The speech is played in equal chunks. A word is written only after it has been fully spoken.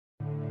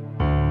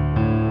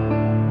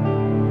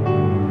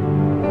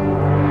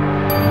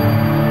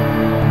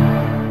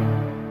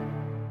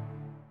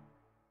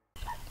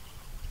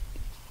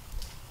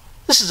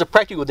This is a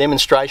practical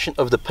demonstration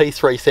of the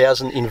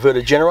P3000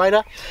 Inverter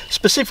Generator,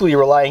 specifically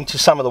relating to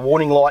some of the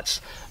warning lights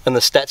and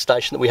the stat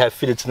station that we have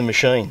fitted to the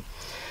machine.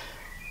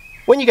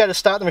 When you go to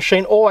start the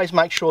machine, always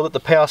make sure that the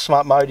Power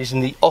Smart mode is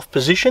in the off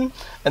position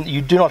and that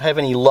you do not have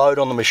any load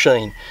on the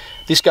machine.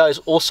 This goes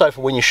also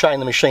for when you're shutting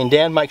the machine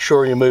down. Make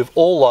sure you remove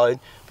all load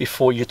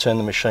before you turn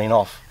the machine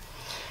off.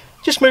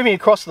 Just moving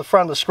across to the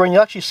front of the screen,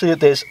 you'll actually see that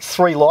there's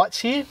 3 lights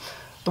here.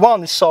 The one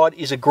on this side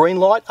is a green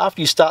light. After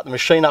you start the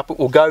machine up, it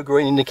will go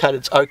green, indicate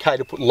it's okay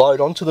to put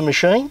load onto the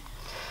machine.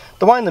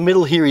 The one in the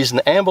middle here is an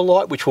amber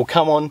light, which will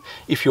come on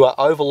if you are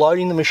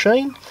overloading the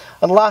machine.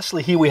 And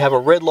lastly, here we have a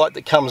red light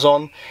that comes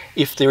on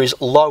if there is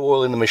low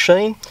oil in the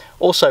machine.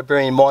 Also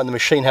bearing in mind the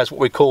machine has what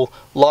we call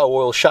low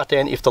oil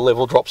shutdown if the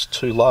level drops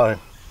too low.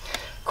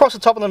 Across the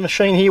top of the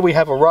machine here we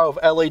have a row of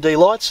LED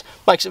lights.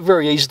 Makes it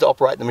very easy to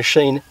operate the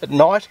machine at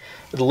night.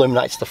 It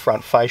illuminates the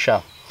front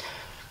fascia.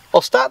 I'll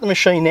start the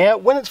machine now.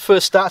 When it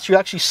first starts, you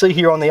actually see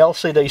here on the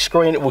LCD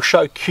screen it will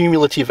show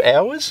cumulative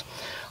hours.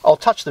 I'll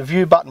touch the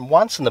view button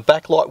once and the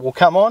backlight will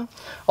come on.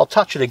 I'll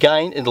touch it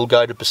again and it'll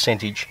go to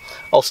percentage.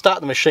 I'll start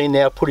the machine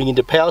now, putting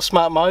into Power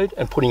Smart mode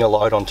and putting a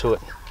load onto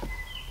it.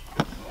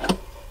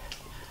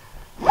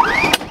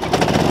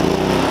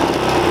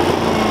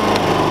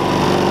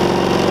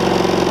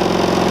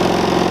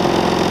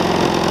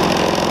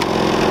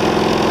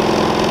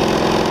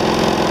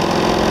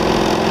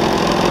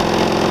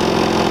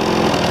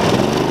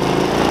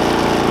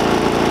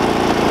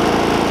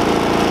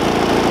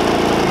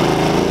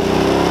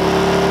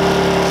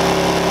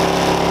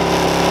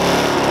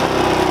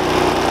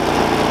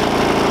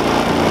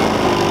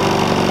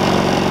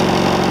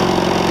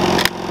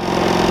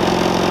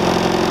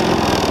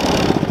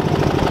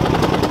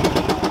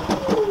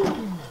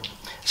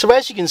 So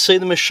as you can see,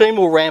 the machine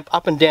will ramp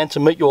up and down to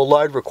meet your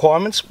load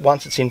requirements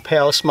once it's in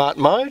Power Smart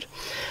mode.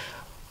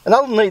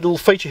 Another neat little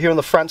feature here on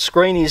the front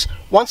screen is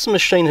once the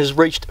machine has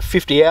reached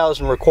 50 hours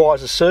and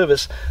requires a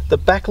service, the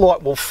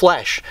backlight will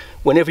flash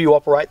whenever you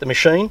operate the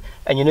machine,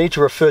 and you need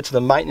to refer to the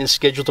maintenance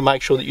schedule to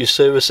make sure that you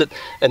service it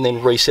and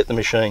then reset the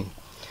machine.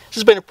 This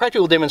has been a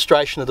practical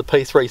demonstration of the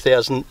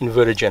P3000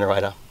 Inverter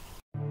Generator.